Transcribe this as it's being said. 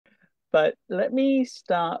But let me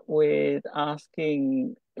start with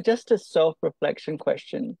asking just a self-reflection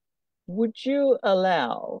question. Would you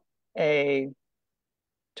allow a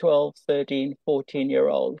 12, 13,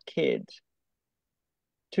 14-year-old kid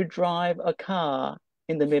to drive a car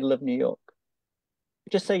in the middle of New York?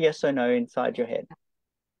 Just say yes or no inside your head.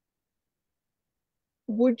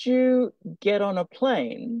 Would you get on a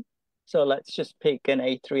plane? So let's just pick an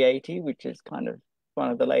A380, which is kind of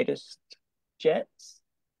one of the latest jets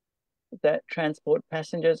that transport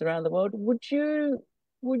passengers around the world. Would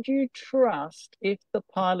you trust if the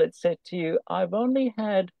pilot said to you, I've only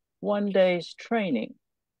had 1 day's training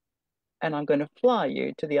and I'm going to fly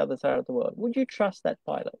you to the other side of the world? Would you trust that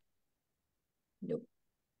pilot? No.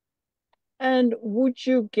 And would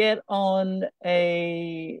you get on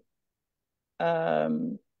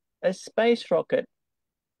um, a space rocket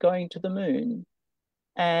going to the moon,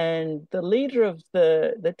 and the leader of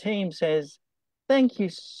the team says, "Thank you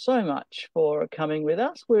so much for coming with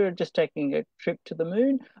us. We're just taking a trip to the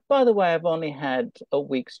moon. By the way, I've only had a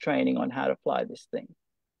week's training on how to fly this thing."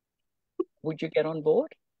 Would you get on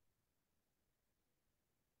board?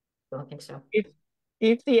 Don't think so.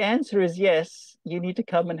 If the answer is yes, you need to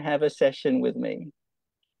come and have a session with me,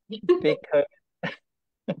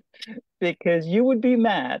 because you would be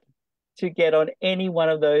mad to get on any one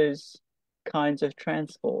of those kinds of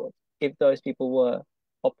transport if those people were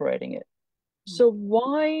operating it. So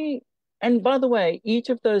why, and by the way, each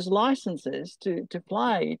of those licenses to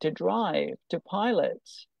fly, to drive, to pilot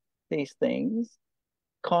these things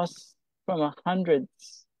costs from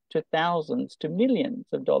hundreds to thousands to millions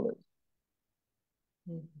of dollars.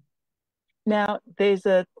 Mhm. Now, there's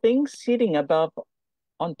a thing sitting above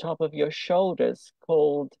on top of your shoulders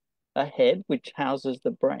called a head, which houses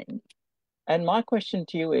the brain. And my question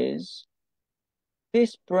to you is,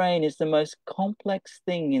 this brain is the most complex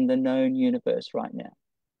thing in the known universe right now.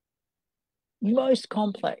 Most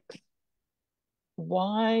complex.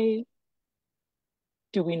 Why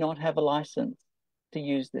do we not have a license to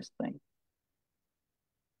use this thing?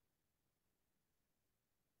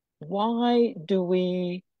 Why do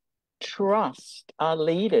we trust our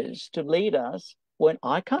leaders to lead us when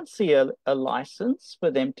I can't see a license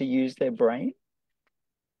for them to use their brain?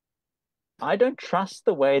 I don't trust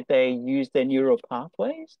the way they use their neural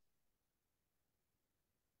pathways.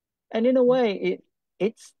 And in a way,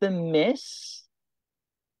 it's the mess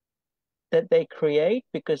that they create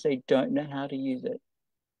because they don't know how to use it.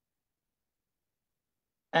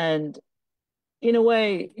 And in a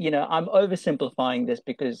way, I'm oversimplifying this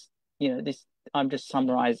because, this I'm just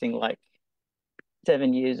summarizing like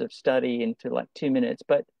 7 years of study into like 2 minutes.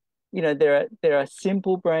 But there are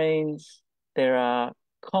simple brains, there are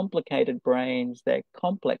complicated brains, there are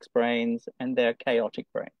complex brains, and there are chaotic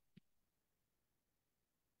brains.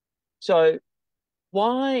 So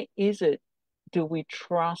why is it do we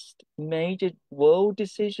trust major world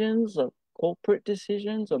decisions or corporate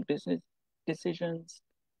decisions or business decisions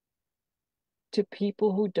to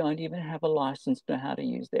people who don't even have a license to know how to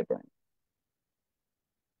use their brain?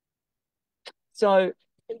 So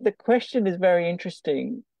the question is very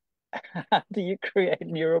interesting. How do you create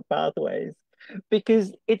neural pathways?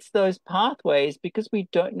 Because it's those pathways, because we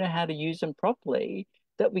don't know how to use them properly,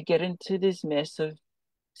 that we get into this mess of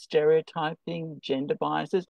stereotyping, gender biases.